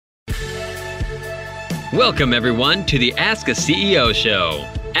Welcome, everyone, to the Ask a CEO show.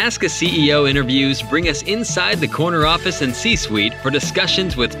 Ask a CEO interviews bring us inside the corner office and C-suite for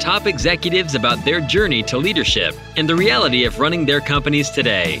discussions with top executives about their journey to leadership and the reality of running their companies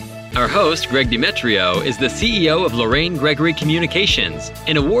today. Our host, Greg Demetrio, is the CEO of Lorraine Gregory Communications,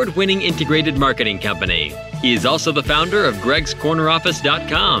 an award-winning integrated marketing company. He is also the founder of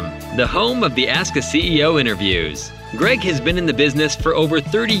gregscorneroffice.com, the home of the Ask a CEO interviews. Greg has been in the business for over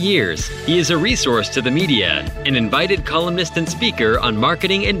 30 years. He is a resource to the media, an invited columnist and speaker on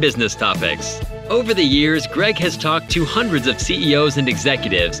marketing and business topics. Over the years, Greg has talked to hundreds of CEOs and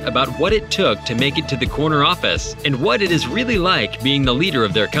executives about what it took to make it to the corner office and what it is really like being the leader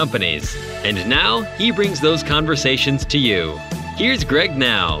of their companies. And now, he brings those conversations to you. Here's Greg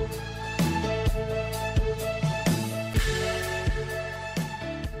now.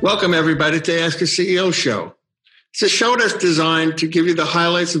 Welcome, everybody, to Ask a CEO show. It's a show that's designed to give you the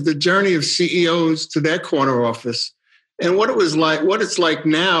highlights of the journey of CEOs to their corner office and what it's like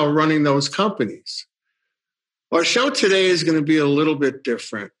now running those companies. Our show today is going to be a little bit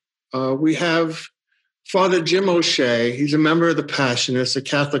different. We have Father Jim O'Shea. He's a member of the Passionists, a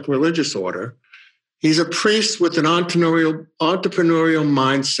Catholic religious order. He's a priest with an entrepreneurial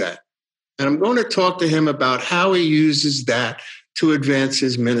mindset. And I'm going to talk to him about how he uses that to advance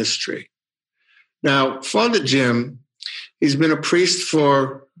his ministry. Now, Father Jim, he's been a priest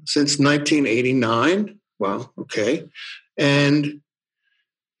since 1989. Wow, okay. And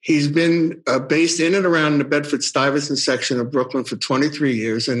he's been based in and around the Bedford-Stuyvesant section of Brooklyn for 23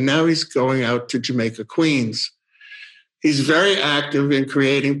 years, and now he's going out to Jamaica, Queens. He's very active in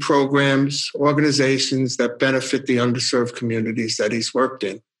creating programs, organizations that benefit the underserved communities that he's worked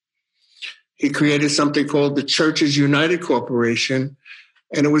in. He created something called the Churches United Corporation,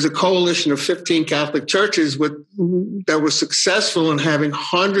 and it was a coalition of 15 Catholic churches that were successful in having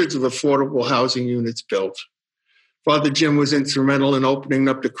hundreds of affordable housing units built. Father Jim was instrumental in opening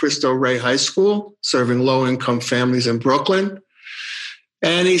up the Cristo Rey High School, serving low-income families in Brooklyn.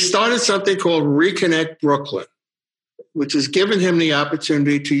 And he started something called Reconnect Brooklyn, which has given him the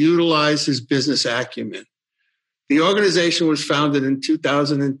opportunity to utilize his business acumen. The organization was founded in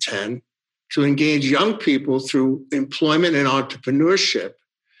 2010 to engage young people through employment and entrepreneurship,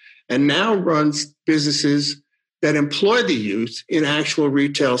 and now runs businesses that employ the youth in actual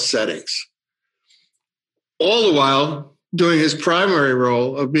retail settings. All the while doing his primary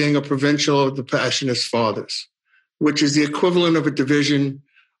role of being a provincial of the Passionist Fathers, which is the equivalent of a divisional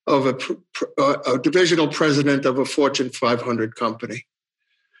president of a Fortune 500 company.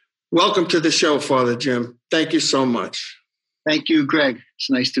 Welcome to the show, Father Jim. Thank you so much. Thank you, Greg. It's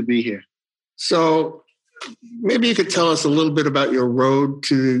nice to be here. So maybe you could tell us a little bit about your road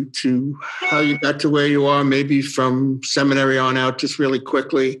to how you got to where you are, maybe from seminary on out, just really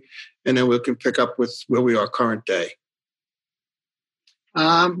quickly, and then we can pick up with where we are current day.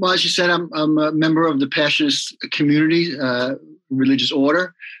 Well, as you said, I'm a member of the Passionist community, religious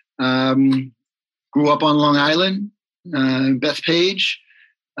order. Grew up on Long Island, Bethpage.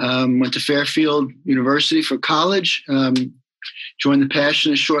 Went to Fairfield University for college. Joined the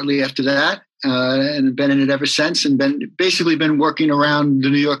Passionists shortly after that. And been in it ever since, and been working around the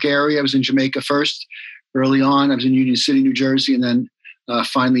New York area. I was in Jamaica first, early on. I was in Union City, New Jersey, and then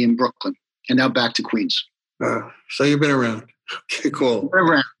finally in Brooklyn, and now back to Queens. So you've been around. Okay, cool. We're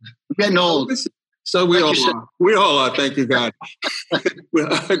around. We're getting old. So we all are. We all are. Thank you, God.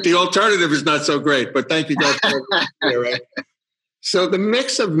 The alternative is not so great, but thank you, God. Right? So the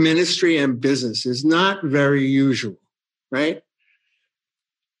mix of ministry and business is not very usual, right?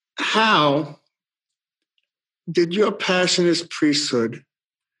 How did your Passionist priesthood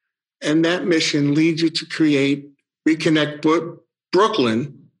and that mission lead you to create Reconnect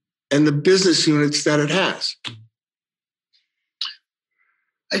Brooklyn and the business units that it has?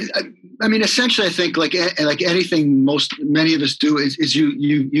 I mean, essentially, I think like anything many of us do is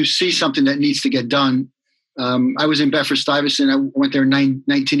you see something that needs to get done. I was in Bedford-Stuyvesant. I went there in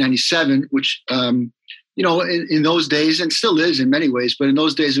 1997, which in those days, and still is in many ways, but in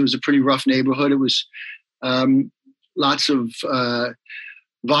those days, it was a pretty rough neighborhood. It was lots of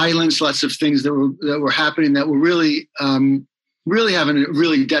violence, lots of things that were happening that were really having a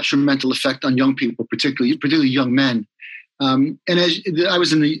really detrimental effect on young people, particularly young men. And I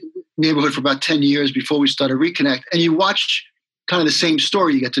was in the neighborhood for about 10 years before we started Reconnect, and you watch kind of the same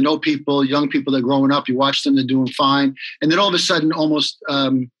story. You get to know people, young people that are growing up. You watch them; they're doing fine, and then all of a sudden, almost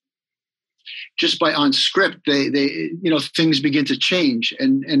just by on script, they things begin to change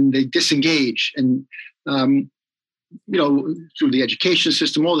and they disengage, and through the education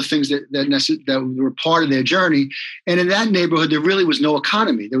system, all the things that were part of their journey. And in that neighborhood, there really was no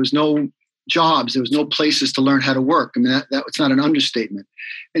economy. There was no jobs. There was no places to learn how to work. I mean, that's not an understatement.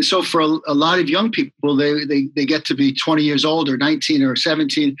 And so for a lot of young people, they get to be 20 years old or 19 or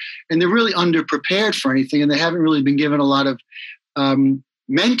 17, and they're really underprepared for anything. And they haven't really been given a lot of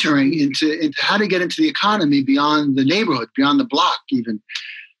mentoring into how to get into the economy beyond the neighborhood, beyond the block even.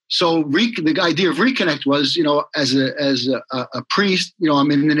 So the idea of Reconnect was, as a priest,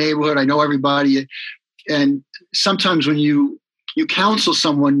 I'm in the neighborhood, I know everybody. And sometimes when you counsel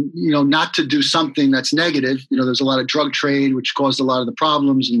someone, not to do something that's negative, there's a lot of drug trade, which caused a lot of the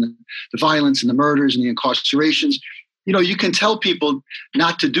problems and the violence and the murders and the incarcerations. You can tell people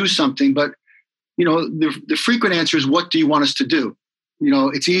not to do something, but, the frequent answer is, what do you want us to do?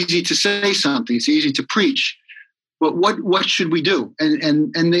 It's easy to say something. It's easy to preach, but what should we do?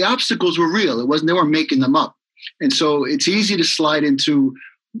 And the obstacles were real. They weren't making them up. And so it's easy to slide into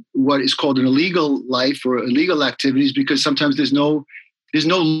what is called an illegal life or illegal activities, because sometimes there's no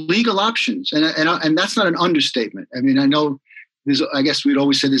legal options. And that's not an understatement. I mean, I know I guess we'd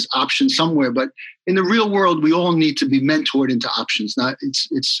always say there's options somewhere, but in the real world, we all need to be mentored into options.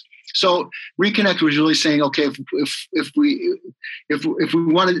 So Reconnect was really saying, okay, if we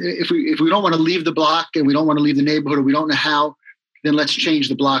don't want to leave the block and we don't want to leave the neighborhood, or we don't know how, then let's change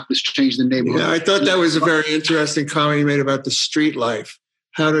the block. Let's change the neighborhood. Yeah, I thought that was a very interesting comment you made about the street life.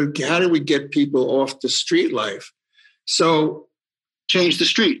 How do we get people off the street life? So change the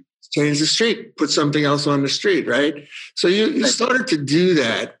street. Put something else on the street, right? So you started to do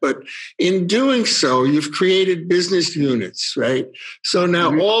that, but in doing so, you've created business units, right? So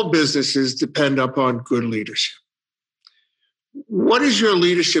now all businesses depend upon good leadership. What is your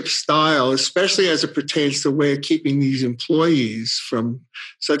leadership style, especially as it pertains to the way of keeping these employees from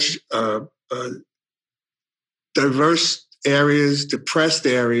such diverse areas, depressed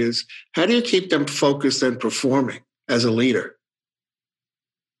areas? How do you keep them focused and performing as a leader?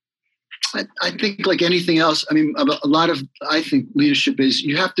 I think, like anything else, I mean, I think leadership is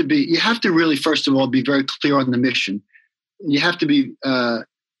you have to really, first of all, be very clear on the mission. You have to be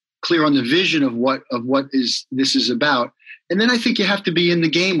clear on the vision of what this is about. And then I think you have to be in the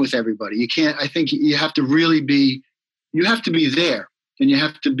game with everybody. I think you have to really be there, and you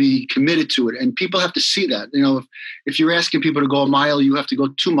have to be committed to it. And people have to see that. If you're asking people to go a mile, you have to go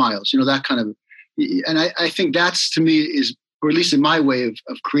 2 miles, that kind of, and I think that's, to me, is, or at least in my way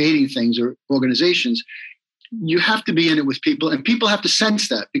of creating things or organizations, you have to be in it with people, and people have to sense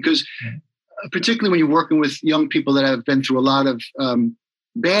that, because particularly when you're working with young people that have been through a lot of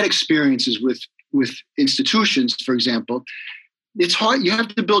bad experiences with institutions, for example, it's hard. You have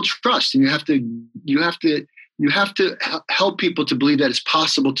to build trust, and you have to help people to believe that it's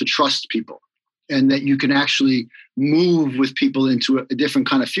possible to trust people, and that you can actually move with people into a different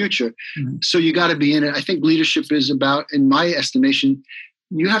kind of future. Mm-hmm. So you got to be in it. I think leadership is about, in my estimation,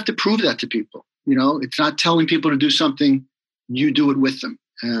 you have to prove that to people. It's not telling people to do something, you do it with them.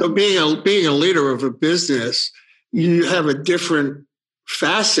 So being a leader of a business, you have a different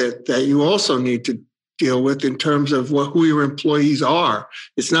facet that you also need to deal with in terms of who your employees are.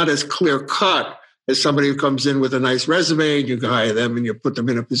 It's not as clear cut as somebody who comes in with a nice resume and you hire them and you put them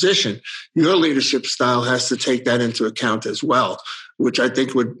in a position. Your leadership style has to take that into account as well, which I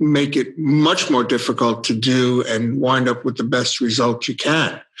think would make it much more difficult to do and wind up with the best result you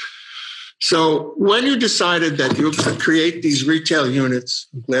can. So when you decided that you were going to create these retail units,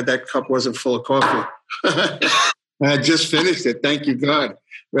 I'm glad that cup wasn't full of coffee. I just finished it. Thank you, God.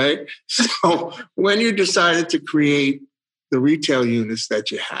 Right? So when you decided to create the retail units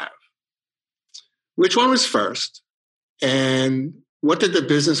that you have, which one was first? And what did the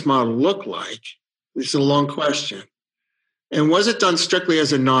business model look like? This is a long question. And was it done strictly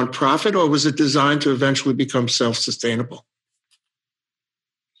as a nonprofit, or was it designed to eventually become self-sustainable?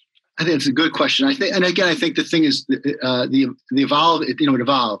 I think it's a good question. I think the thing is, it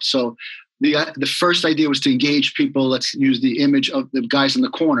evolved. So the first idea was to engage people. Let's use the image of the guys in the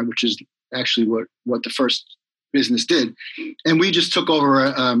corner, which is actually what the first business did. And we just took over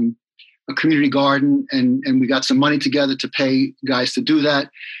a community garden, and we got some money together to pay guys to do that.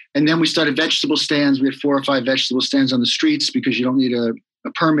 And then we started vegetable stands. We had 4 or 5 vegetable stands on the streets, because you don't need a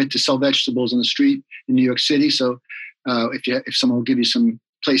permit to sell vegetables on the street in New York City. So if someone will give you some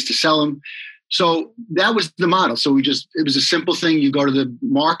place to sell them. So that was the model. So it was a simple thing. You go to the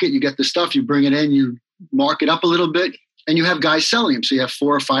market, you get the stuff, you bring it in, you mark it up a little bit, and you have guys selling them. So you have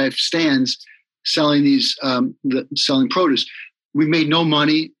 4 or 5 stands selling these, selling produce. We made no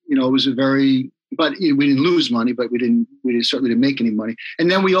money. It was but we didn't lose money, but we certainly didn't make any money. And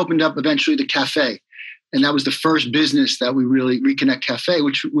then we opened up eventually the cafe. And that was the first business that we really, Reconnect Cafe,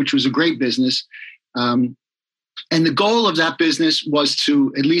 which was a great business. And the goal of that business was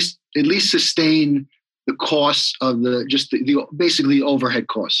to at least at least sustain the costs of the basically overhead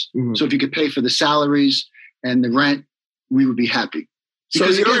costs. Mm-hmm. So if you could pay for the salaries and the rent, we would be happy.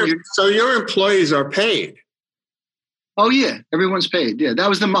 Because so your employees are paid. Oh yeah, everyone's paid. Yeah, that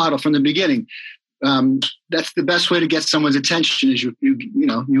was the model from the beginning. That's the best way to get someone's attention is you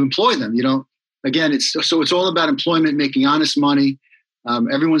employ them. You don't. Again, it's all about employment, making honest money.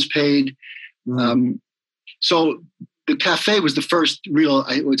 Everyone's paid. Mm-hmm. So the cafe was the first real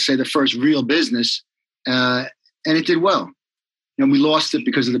business, and it did well. We lost it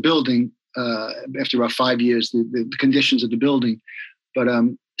because of the building after about 5 years, the conditions of the building. But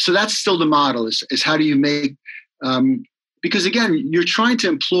so that's still the model is how do you make, because again, you're trying to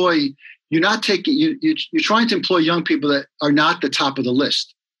employ, you're trying to employ young people that are not the top of the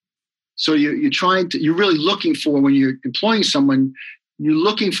list. So you're really looking for, when you're employing someone, you're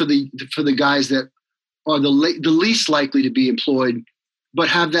looking for the guys that are the least likely to be employed, but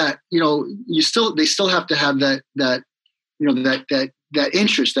have that, they still have to have that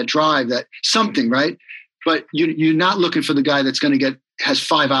interest, that drive, that something, right? But you're not looking for the guy that's going to has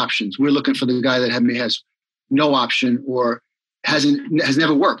 5 options. We're looking for the guy that has no option or has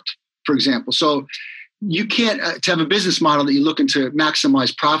never worked, for example. So you can't to have a business model that you're looking to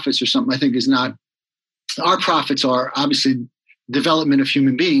maximize profits or something. I think is not. Our profits are obviously development of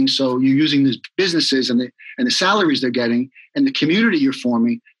human beings. So you're using these businesses and the salaries they're getting and the community you're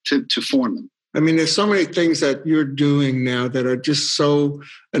forming to form them. I mean, there's so many things that you're doing now that are just so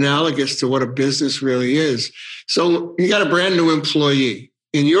analogous to what a business really is. So you got a brand new employee.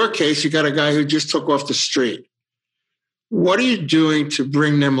 In your case, you got a guy who just took off the street. What are you doing to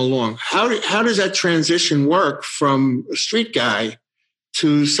bring them along? How does that transition work from a street guy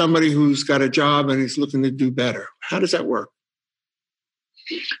to somebody who's got a job and is looking to do better? How does that work?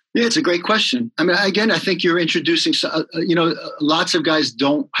 Yeah, it's a great question. I mean, again, I think you're introducing, lots of guys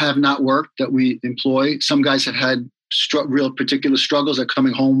have not worked that we employ. Some guys have had real particular struggles at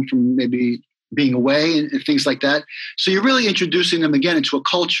coming home from maybe being away and things like that. So you're really introducing them again into a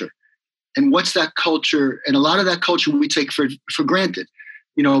culture. And what's that culture? And a lot of that culture we take for granted,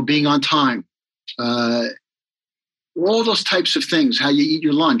 being on time, all those types of things, how you eat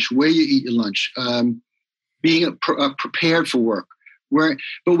your lunch, where you eat your lunch, being prepared for work.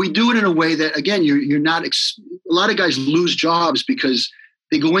 But we do it in a way that, again, you're not. A lot of guys lose jobs because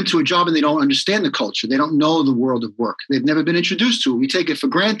they go into a job and they don't understand the culture. They don't know the world of work. They've never been introduced to it. We take it for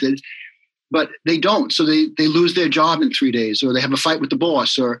granted, but they don't. So they lose their job in 3 days, or they have a fight with the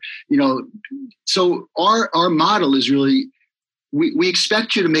boss, or So our model is really we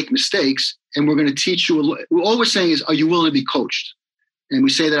expect you to make mistakes, and we're going to teach you. All we're saying is, are you willing to be coached? And we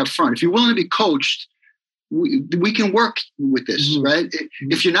say that up front. If you're willing to be coached, we can work with this, mm-hmm. right?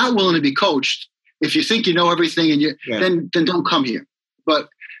 Mm-hmm. If you're not willing to be coached, if you think you know everything, and then don't come here. But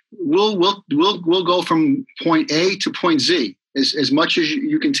we'll go from point A to point Z as much as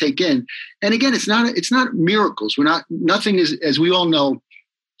you can take in. And again, it's not miracles. Nothing is, as we all know,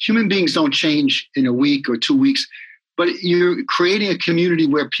 human beings don't change in a week or 2 weeks. But you're creating a community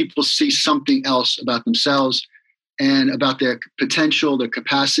where people see something else about themselves and about their potential, their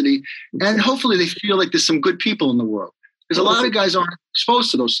capacity. And hopefully they feel like there's some good people in the world. Because a lot of guys aren't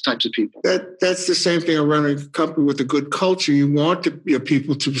exposed to those types of people. That's the same thing of running a company with a good culture. You want your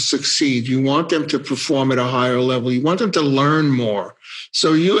people to succeed. You want them to perform at a higher level. You want them to learn more.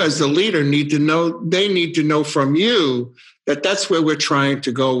 So you as the leader need to know from you that that's where we're trying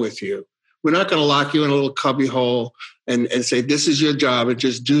to go with you. We're not going to lock you in a little cubby hole and say, this is your job and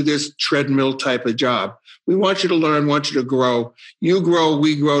just do this treadmill type of job. We want you to learn, want you to grow. You grow,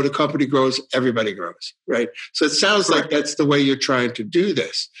 we grow, the company grows, everybody grows, right? So it sounds like that's the way you're trying to do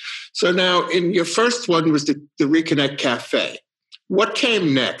this. So now in your first one was the Reconnect Cafe. What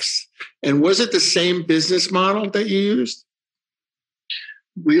came next? And was it the same business model that you used?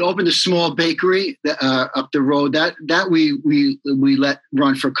 We opened a small bakery up the road that we let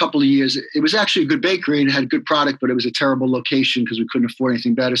run for a couple of years. It was actually a good bakery and it had a good product, but it was a terrible location because we couldn't afford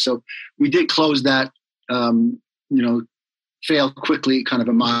anything better. So we did close that, failed quickly kind of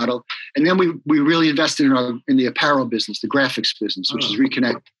a model. And then we really invested in the apparel business, the graphics business, which is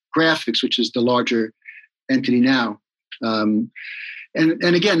Reconnect Graphics, which is the larger entity now. And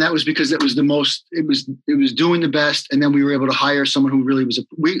again, that was because it was doing the best. And then we were able to hire someone who really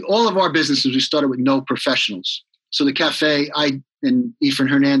all of our businesses, we started with no professionals. So the cafe, I and Efren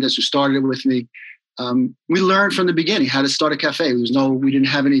Hernandez, who started it with me, we learned from the beginning how to start a cafe. We didn't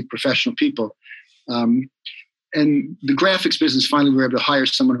have any professional people. And the graphics business, finally, we were able to hire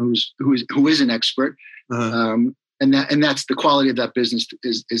someone who is an expert. Uh-huh. And that's the quality of that business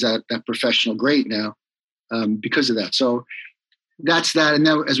is at that professional grade now, because of that. So that's that. And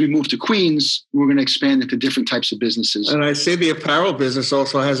now as we move to Queens, we're going to expand into different types of businesses. And I see the apparel business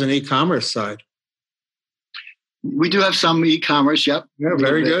also has an e-commerce side. We do have some e-commerce. Yep. Yeah,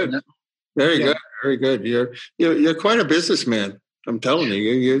 very good. Very good. Very good. You're quite a businessman. I'm telling you.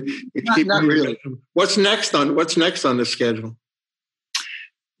 You not really. What's next on the schedule?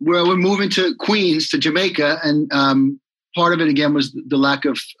 Well, we're moving to Queens, to Jamaica, and part of it again was the lack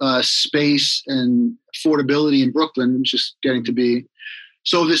of space and affordability in Brooklyn. It was just getting to be.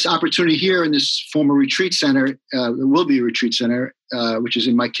 So this opportunity here in this former retreat center, there will be a retreat center, which is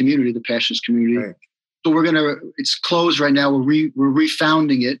in my community, the Passions community. Right. So it's closed right now. We're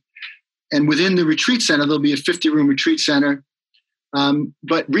refounding it. And within the retreat center, there'll be a 50-room retreat center.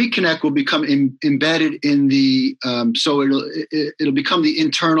 But Reconnect will become embedded in the, so it'll become the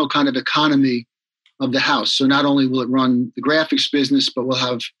internal kind of economy of the house. So not only will it run the graphics business, but we'll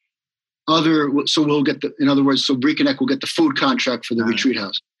have so Reconnect will get the food contract for the retreat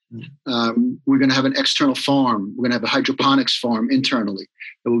house. We're going to have an external farm. We're going to have a hydroponics farm internally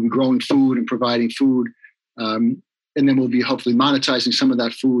that will be growing food and providing food. And then we'll be hopefully monetizing some of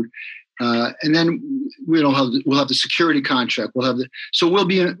that food. And then we'll have the security contract. We'll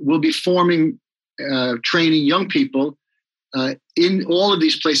be forming, training young people in all of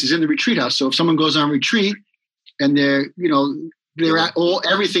these places in the retreat house. So if someone goes on retreat and everything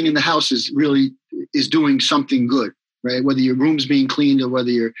in the house is doing something good, right? Whether your room's being cleaned or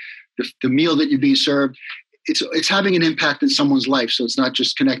whether the meal that you're being served, it's having an impact in someone's life. So it's not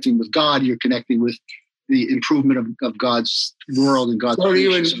just connecting with God; you're connecting with the improvement of God's world and God's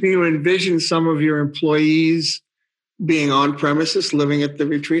creation. Do you envision some of your employees being on premises, living at the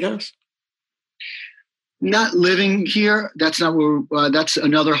retreat house? Not living here. That's not where. That's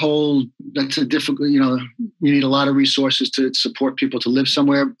another whole. That's a difficult. You need a lot of resources to support people to live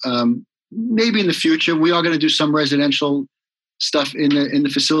somewhere. Maybe in the future, we are going to do some residential stuff in the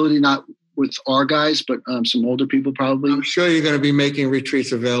facility, not with our guys, but some older people probably. I'm sure you're going to be making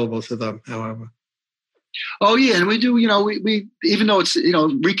retreats available to them, however. Oh yeah, and we do. We even though it's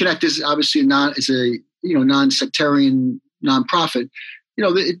Reconnect is obviously non-sectarian nonprofit.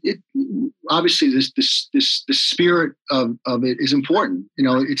 It obviously this spirit of it is important.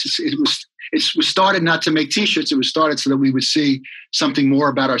 It was started not to make T-shirts. It was started so that we would see something more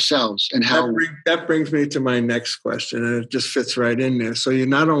about ourselves and how. That brings me to my next question, and it just fits right in there. So you're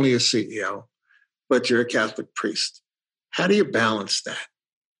not only a CEO, but you're a Catholic priest. How do you balance that?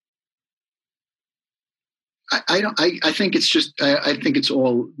 I think it's just. I think it's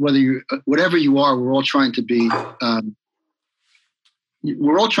all whatever you are. We're all trying to be.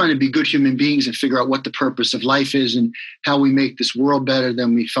 We're all trying to be good human beings and figure out what the purpose of life is and how we make this world better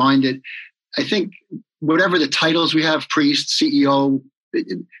than we find it. I think whatever the titles we have, priest, CEO,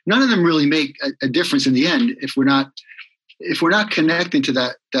 none of them really make a difference in the end if we're not connecting to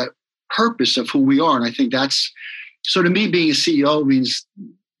that purpose of who we are. And I think that's so. To me, being a CEO means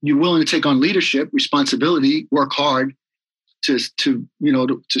you're willing to take on leadership, responsibility, work hard to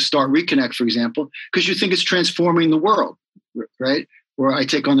start Reconnect, for example, because you think it's transforming the world, right? Or I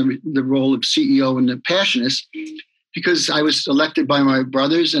take on the role of CEO in the Passionists because I was elected by my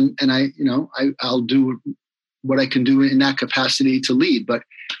brothers, and I'll do what I can do in that capacity to lead. But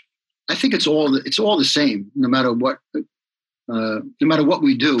I think it's all the same, no matter what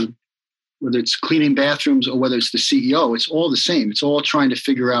we do, whether it's cleaning bathrooms or whether it's the CEO. It's all the same. It's all trying to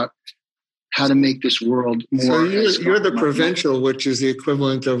figure out how to make this world more. So you're the provincial, which is the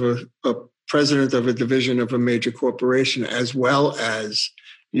equivalent of a president of a division of a major corporation, as well as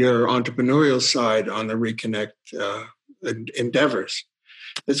your entrepreneurial side on the Reconnect endeavors.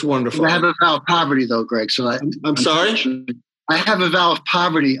 It's wonderful. I have a vow of poverty, though, Greg. So I'm sorry? I have a vow of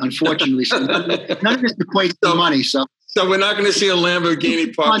poverty, unfortunately. So none of this equates to money. So we're not going to see a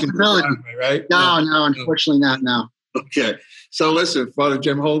Lamborghini parked in the driveway, right? No, unfortunately not now. Okay. So listen, Father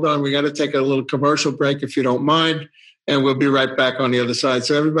Jim, hold on. We got to take a little commercial break if you don't mind. And we'll be right back on the other side.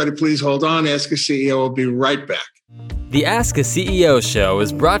 So everybody, please hold on. Ask a CEO will be right back. The Ask a CEO show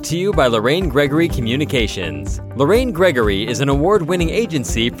is brought to you by Lorraine Gregory Communications. Lorraine Gregory is an award-winning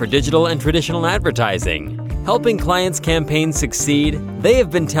agency for digital and traditional advertising. Helping clients' campaigns succeed, they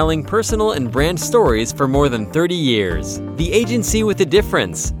have been telling personal and brand stories for more than 30 years. The agency with a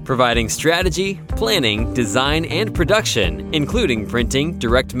difference, providing strategy, planning, design, and production, including printing,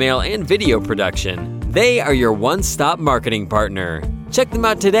 direct mail, and video production. They are your one-stop marketing partner. Check them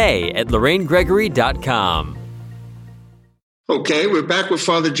out today at LorraineGregory.com. Okay, we're back with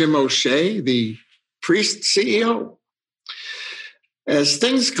Father Jim O'Shea, the priest CEO. As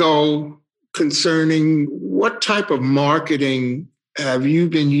things go concerning what type of marketing have you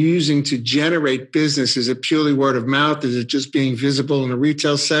been using to generate business? Is it purely word of mouth? Is it just being visible in a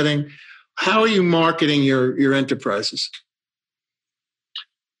retail setting? How are you marketing your enterprises?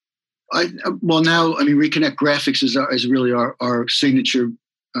 Well, now, I mean, Reconnect Graphics is really our signature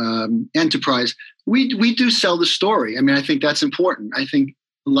enterprise. We do sell the story. I mean, I think that's important. I think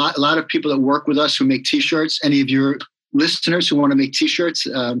a lot of people that work with us who make T-shirts, any of your listeners who want to make T-shirts,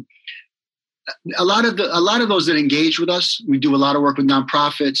 a lot of those that engage with us, we do a lot of work with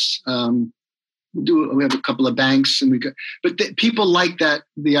nonprofits. We have a couple of banks, but people like that,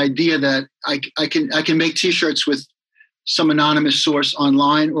 the idea that I can make T-shirts with some anonymous source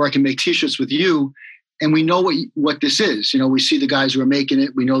online, or I can make T-shirts with you, and we know what this is. We see the guys who are making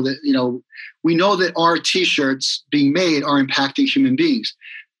it. We know that our T-shirts being made are impacting human beings.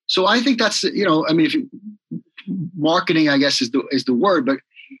 So I think that's, I mean, marketing, I guess, is the word, but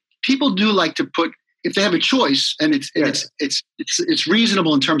people do like to put, if they have a choice and it's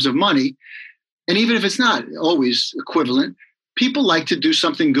reasonable in terms of money, and even if it's not always equivalent, people like to do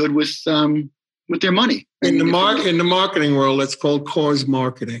something good with their money. In the marketing world, it's called cause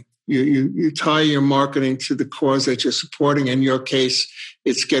marketing. You tie your marketing to the cause that you're supporting. In your case,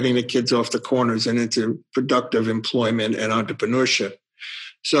 it's getting the kids off the corners and into productive employment and entrepreneurship.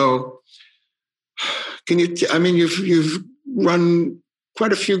 So, you've run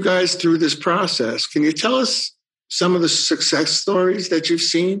quite a few guys through this process. Can you tell us some of the success stories that you've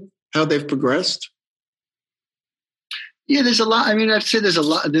seen, how they've progressed? Yeah, there's a lot. I mean, I'd say there's a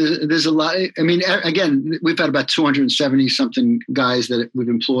lot. There's a lot. I mean, again, we've had about 270 something guys that we've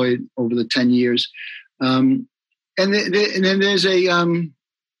employed over the 10 years. And then there's again,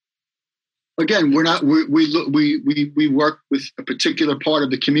 we work with a particular part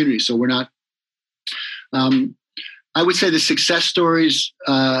of the community. So we're not, I would say the success stories,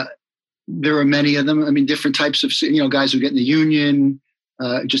 there are many of them. I mean, different types of, guys who get in the union,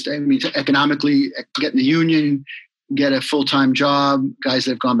 economically get in the union, get a full-time job, guys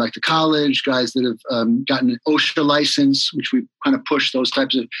that have gone back to college, guys that have gotten an OSHA license, which we kind of push those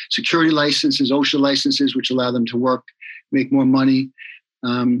types of security licenses, OSHA licenses, which allow them to work, make more money.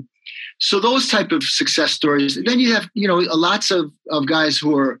 So those type of success stories. Then you have, lots of guys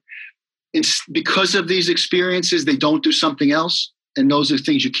who are, because of these experiences, they don't do something else. And those are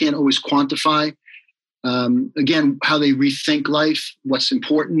things you can't always quantify. Again, how they rethink life, what's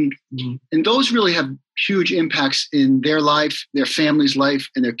important. Mm-hmm. And those really have huge impacts in their life, their family's life,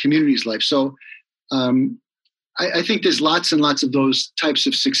 and their community's life. So I think there's lots and lots of those types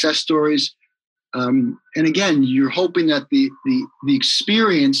of success stories. And again, you're hoping that the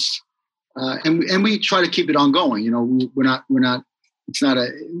experience, and we try to keep it ongoing. We're not, it's not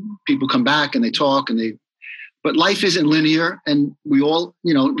people come back and they talk but life isn't linear, and we all,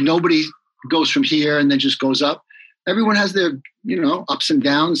 nobody goes from here and then just goes up. Everyone has their, ups and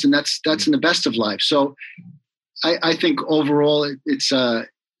downs, and that's in the best of life. So I think overall it's, the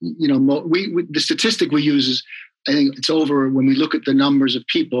statistic we use is, I think it's over, when we look at the numbers of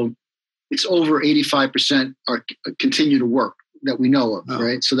people, it's over 85% are continue to work that we know of,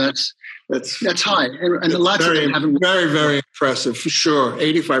 right? So that's high. And lots of them haven't. Very, very impressive, for sure.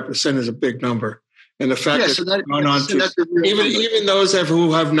 85% is a big number. And the fact even those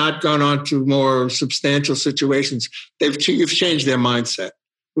who have not gone on to more substantial situations, you've changed their mindset,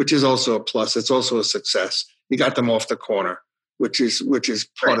 which is also a plus. It's also a success. You got them off the corner, which is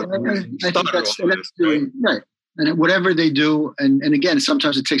part of it. I think that's right. And whatever they do, and again,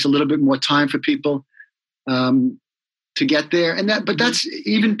 sometimes it takes a little bit more time for people to get there. But that's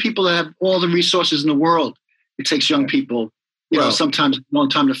even people that have all the resources in the world. It takes young people, sometimes a long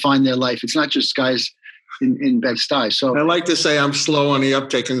time to find their life. It's not just guys in Bed-Stuy. So I like to say I'm slow on the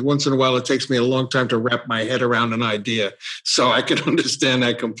uptake, and once in a while it takes me a long time to wrap my head around an idea. So I can understand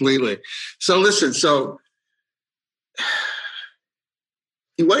that completely. So listen,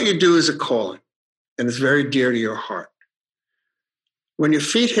 what you do is a calling, and it's very dear to your heart. When your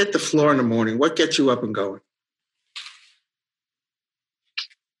feet hit the floor in the morning, what gets you up and going?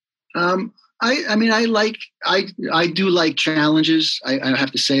 I do like challenges. I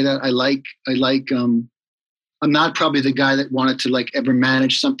have to say that I like, I'm not probably the guy that wanted to ever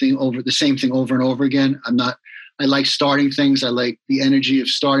manage something over the same thing over and over again. I like starting things. I like the energy of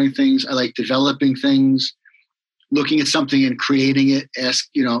starting things. I like developing things, looking at something and creating it. I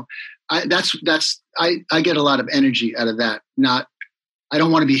get a lot of energy out of that. I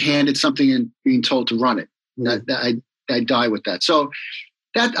don't want to be handed something and being told to run it. Mm-hmm. I die with that. So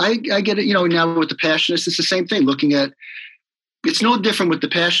that I get it, now with the Passionists, it's the same thing. Looking at, it's no different with the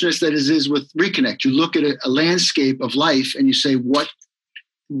Passionists that it is with Reconnect. You look at a landscape of life and you say, what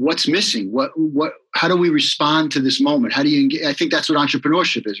what's missing? How do we respond to this moment? How do you, I think that's what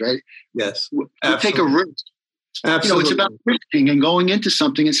entrepreneurship is, right? Yes. You take a risk. Absolutely. It's about risking and going into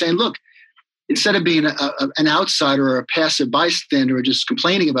something and saying, look, instead of being an outsider or a passive bystander or just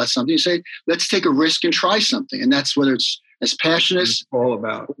complaining about something, you say, let's take a risk and try something. And that's whether it's as passionate all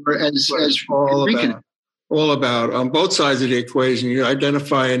about, or as all about on both sides of the equation. You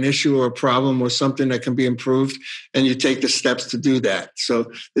identify an issue or a problem or something that can be improved, and you take the steps to do that.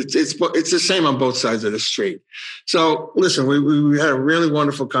 So it's the same on both sides of the street. So listen, we had a really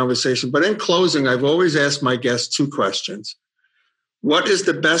wonderful conversation. But in closing, I've always asked my guests 2 questions. What is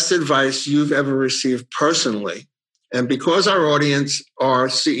the best advice you've ever received personally? And because our audience are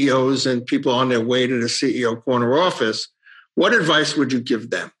CEOs and people on their way to the CEO Corner office, what advice would you give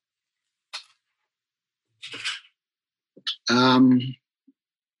them?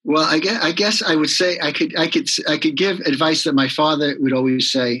 Well, I guess I would say I could give advice that my father would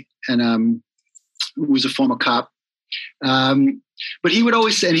always say, and who was a former cop. But he would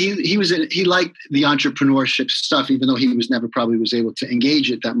always say, and he liked the entrepreneurship stuff, even though he probably was able to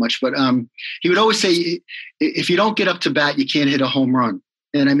engage it that much. But he would always say, if you don't get up to bat, you can't hit a home run.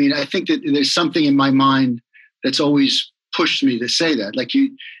 And I mean, I think that there's something in my mind that's always pushed me to say that. Like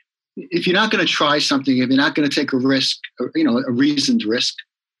if you're not going to try something, if you're not going to take a risk, or, a reasoned risk,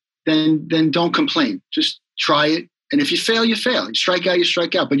 then don't complain. Just try it. And if you fail, you fail. You strike out, you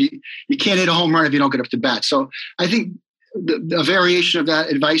strike out. But you can't hit a home run if you don't get up to bat. So I think a variation of that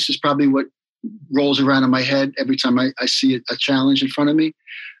advice is probably what rolls around in my head every time I see a challenge in front of me.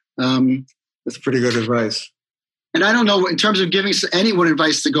 That's pretty good advice. And I don't know, in terms of giving anyone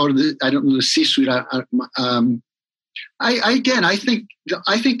advice to go to the C-suite. I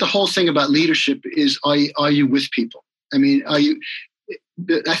think the whole thing about leadership is, are you with people? I mean, I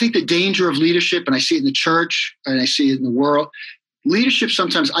think the danger of leadership, and I see it in the church and I see it in the world, leadership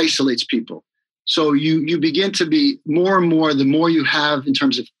sometimes isolates people. So you begin to be more and more, the more you have in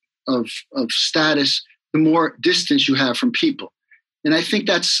terms of status, the more distance you have from people. And I think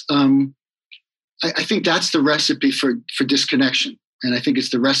that's the recipe for disconnection. And I think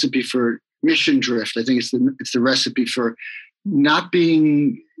it's the recipe for mission drift. I think it's the recipe for not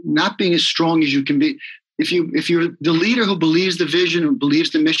being as strong as you can be. If you're the leader who believes the vision and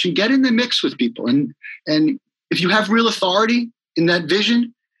believes the mission, get in the mix with people. And if you have real authority in that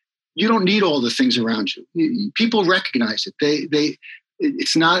vision, you don't need all the things around you. People recognize it.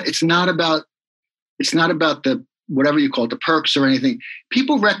 It's not about the, whatever you call it, the perks or anything.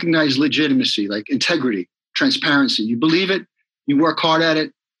 People recognize legitimacy, like integrity, transparency. You believe it, you work hard at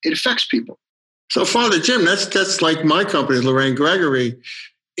it, it affects people. So, Father Jim, that's like my company, Lorraine Gregory.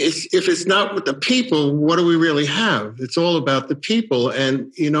 If it's not with the people, what do we really have? It's all about the people.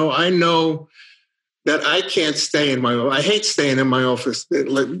 And, I know that I can't stay in I hate staying in my office,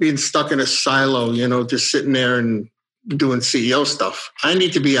 being stuck in a silo, just sitting there and doing CEO stuff. I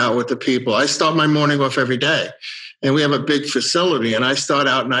need to be out with the people. I start my morning off every day. And we have a big facility, and I start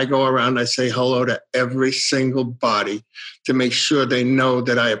out and I go around and I say hello to every single body to make sure they know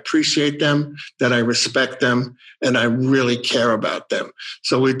that I appreciate them, that I respect them, and I really care about them.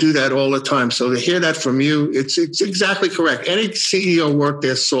 So we do that all the time. So to hear that from you, it's exactly correct. Any CEO worth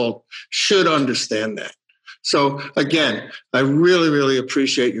their salt should understand that. So again, I really, really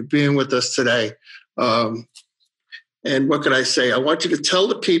appreciate you being with us today. And what could I say? I want you to tell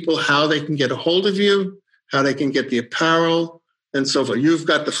the people how they can get a hold of you, how they can get the apparel, and so forth. You've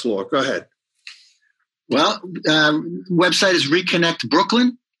got the floor. Go ahead. Well, website is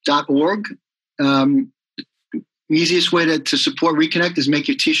reconnectbrooklyn.org. Easiest way to support Reconnect is make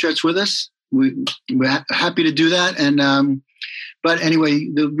your T-shirts with us. We're happy to do that. And but anyway,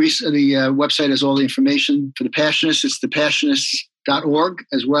 the website has all the information for the Passionists. It's thepassionists.org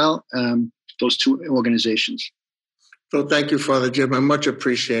as well. Those 2 organizations. So thank you, Father Jim. I much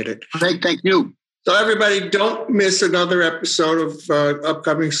appreciate it. Thank you. So everybody, don't miss another episode of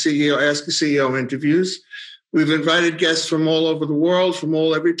upcoming Ask a CEO interviews. We've invited guests from all over the world, from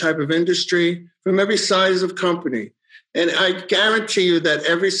every type of industry, from every size of company. And I guarantee you that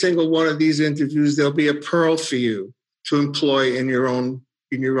every single one of these interviews, there'll be a pearl for you to employ in your own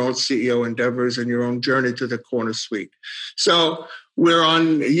CEO endeavors and your own journey to the Corner Suite. So we're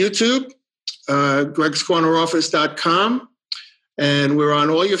on YouTube, gregscorneroffice.com, and we're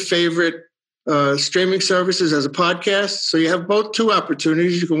on all your favorite streaming services as a podcast. So you have both 2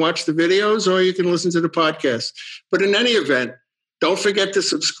 opportunities. You can watch the videos or you can listen to the podcast. But in any event, don't forget to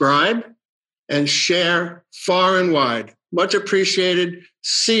subscribe and share far and wide. Much appreciated.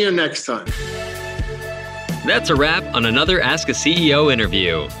 See you next time. That's a wrap on another Ask a CEO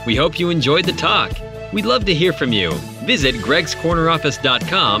interview. We hope you enjoyed the talk. We'd love to hear from you. Visit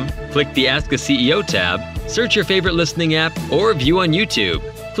gregscorneroffice.com, click the Ask a CEO tab, search your favorite listening app, or view on YouTube.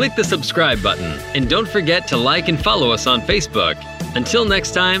 Click the subscribe button, and don't forget to like and follow us on Facebook. Until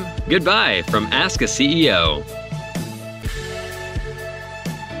next time, goodbye from Ask a CEO.